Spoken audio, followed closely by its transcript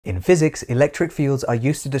In physics, electric fields are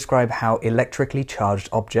used to describe how electrically charged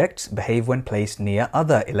objects behave when placed near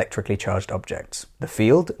other electrically charged objects. The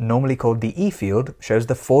field, normally called the E field, shows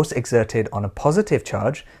the force exerted on a positive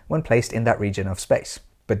charge when placed in that region of space.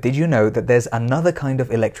 But did you know that there's another kind of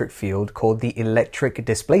electric field called the electric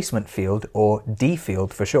displacement field, or D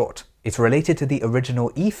field for short? It's related to the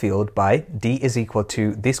original E field by D is equal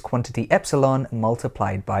to this quantity epsilon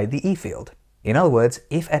multiplied by the E field. In other words,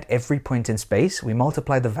 if at every point in space we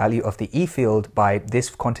multiply the value of the E field by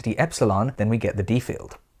this quantity epsilon, then we get the D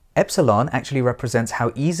field. Epsilon actually represents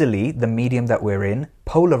how easily the medium that we're in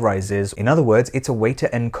polarizes. In other words, it's a way to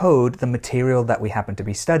encode the material that we happen to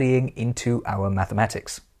be studying into our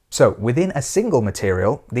mathematics. So within a single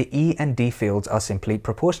material, the E and D fields are simply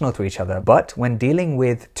proportional to each other. But when dealing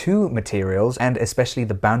with two materials, and especially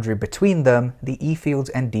the boundary between them, the E fields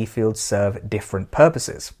and D fields serve different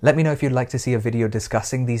purposes. Let me know if you'd like to see a video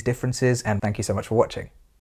discussing these differences, and thank you so much for watching.